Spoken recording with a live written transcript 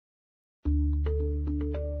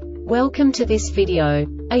Welcome to this video.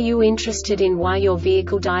 Are you interested in why your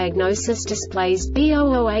vehicle diagnosis displays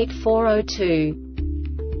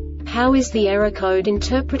B0084-02? How is the error code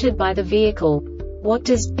interpreted by the vehicle? What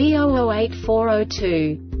does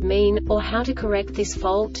B0084-02 mean, or how to correct this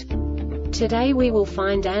fault? Today we will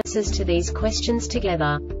find answers to these questions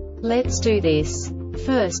together. Let's do this.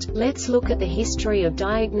 First, let's look at the history of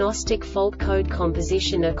diagnostic fault code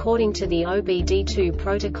composition according to the OBD2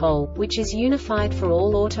 protocol, which is unified for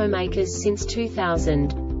all automakers since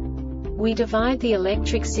 2000. We divide the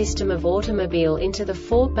electric system of automobile into the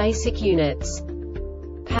four basic units: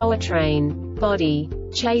 powertrain, body,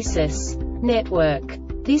 chassis, network.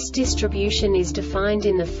 This distribution is defined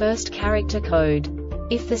in the first character code.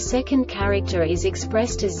 If the second character is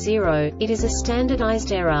expressed as 0, it is a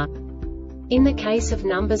standardized error. In the case of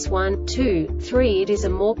numbers 1, 2, 3, it is a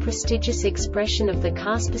more prestigious expression of the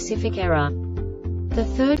car-specific error. The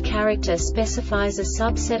third character specifies a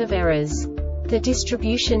subset of errors. The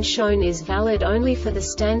distribution shown is valid only for the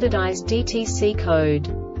standardized DTC code.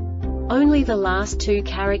 Only the last two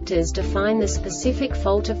characters define the specific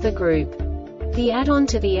fault of the group. The add-on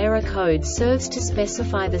to the error code serves to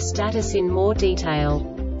specify the status in more detail.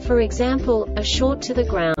 For example, a short to the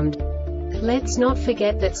ground. Let's not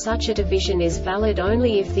forget that such a division is valid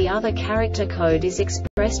only if the other character code is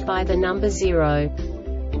expressed by the number 0.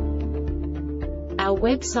 Our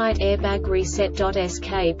website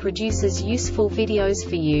airbagreset.sk produces useful videos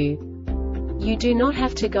for you. You do not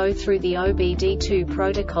have to go through the OBD2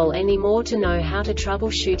 protocol anymore to know how to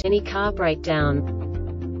troubleshoot any car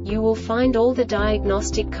breakdown. You will find all the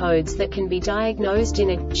diagnostic codes that can be diagnosed in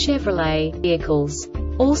a Chevrolet vehicles.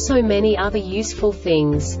 Also many other useful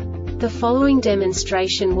things. The following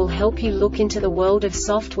demonstration will help you look into the world of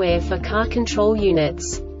software for car control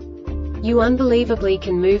units. You unbelievably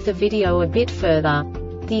can move the video a bit further.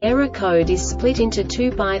 The error code is split into 2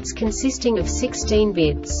 bytes consisting of 16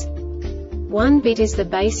 bits. 1 bit is the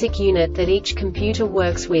basic unit that each computer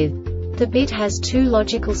works with. The bit has 2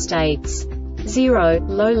 logical states: 0,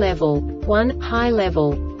 low level, 1, high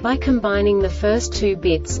level. By combining the first 2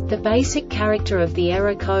 bits, the basic character of the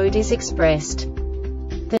error code is expressed.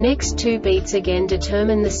 The next 2 beats again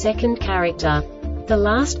determine the second character. The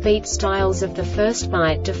last beat styles of the first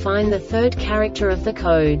byte define the third character of the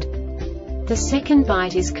code. The second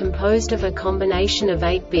byte is composed of a combination of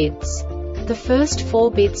 8 bits. The first 4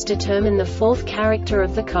 bits determine the fourth character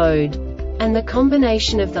of the code. And the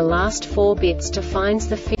combination of the last 4 bits defines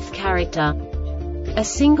the fifth character. A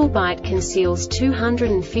single byte conceals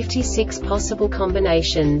 256 possible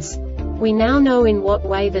combinations. We now know in what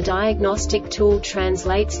way the diagnostic tool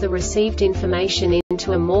translates the received information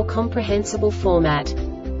into a more comprehensible format.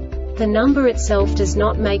 The number itself does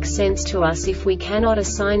not make sense to us if we cannot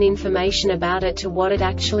assign information about it to what it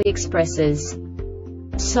actually expresses.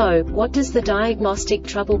 So, what does the Diagnostic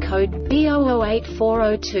Trouble Code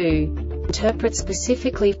B0084-02 interpret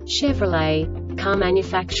specifically for Chevrolet car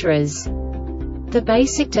manufacturers? The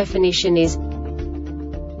basic definition is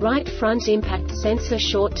right front impact sensor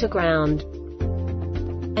short to ground.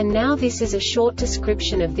 And now this is a short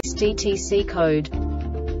description of this DTC code.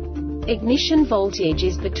 Ignition voltage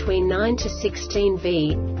is between 9 to 16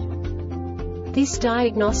 V. This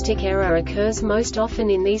diagnostic error occurs most often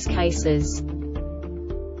in these cases.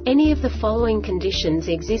 Any of the following conditions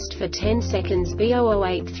exist for 10 seconds: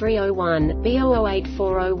 B008301,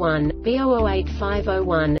 B008401,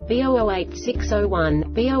 B008501, B008601,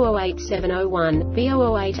 B008701,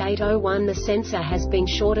 B008801. The sensor has been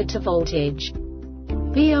shorted to voltage.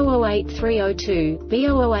 B008302,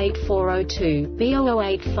 B008402,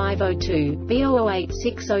 B008502,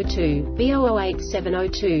 B008602,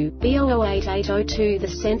 B008702, B008802. The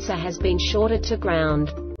sensor has been shorted to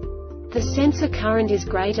ground. The sensor current is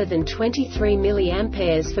greater than 23 mA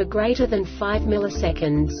for greater than 5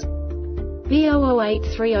 milliseconds.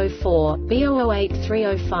 B008304,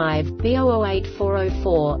 B008305,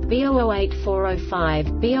 B008404,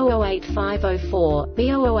 B008405, B008504,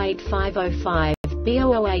 B008505,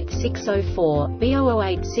 B008604,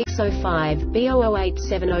 B008605,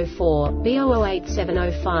 B008704,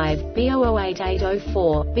 B008705,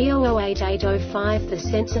 B008804, B008805. The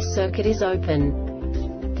sensor circuit is open.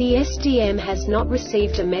 The SDM has not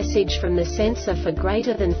received a message from the sensor for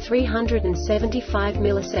greater than 375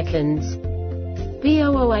 milliseconds.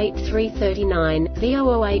 B008339,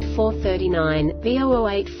 B008439,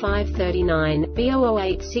 B008539,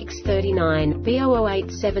 B008639,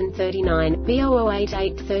 B008739,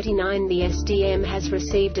 B008839. The SDM has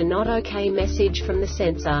received a not OK message from the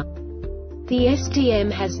sensor. The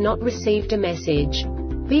SDM has not received a message.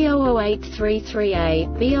 B008338,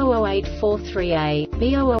 B0084-03,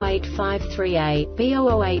 B0085-3A,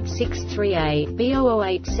 B0086-3A,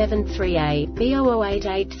 B0087-3A,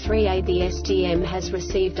 B0088-3A. The SDM has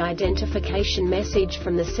received identification message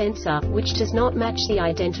from the sensor, which does not match the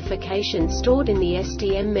identification stored in the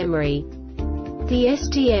SDM memory. The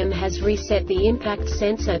SDM has reset the impact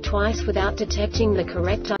sensor twice without detecting the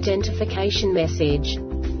correct identification message.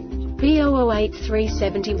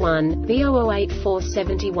 B008371,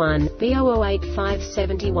 B008471,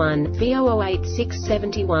 B008571,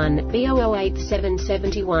 B008671,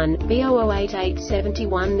 B008771,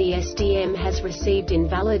 B008871. The SDM has received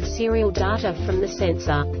invalid serial data from the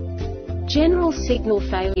sensor. General signal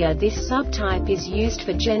failure. This subtype is used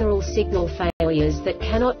for general signal failures that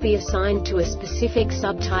cannot be assigned to a specific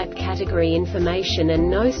subtype category information and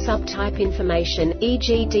no subtype information,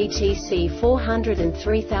 e.g. DTC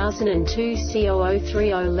 403002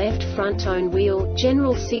 C0030 left front own wheel,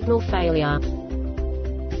 general signal failure.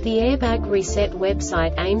 The Airbag Reset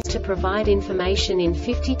website aims to provide information in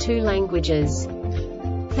 52 languages.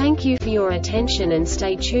 Thank you for your attention and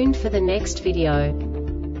stay tuned for the next video.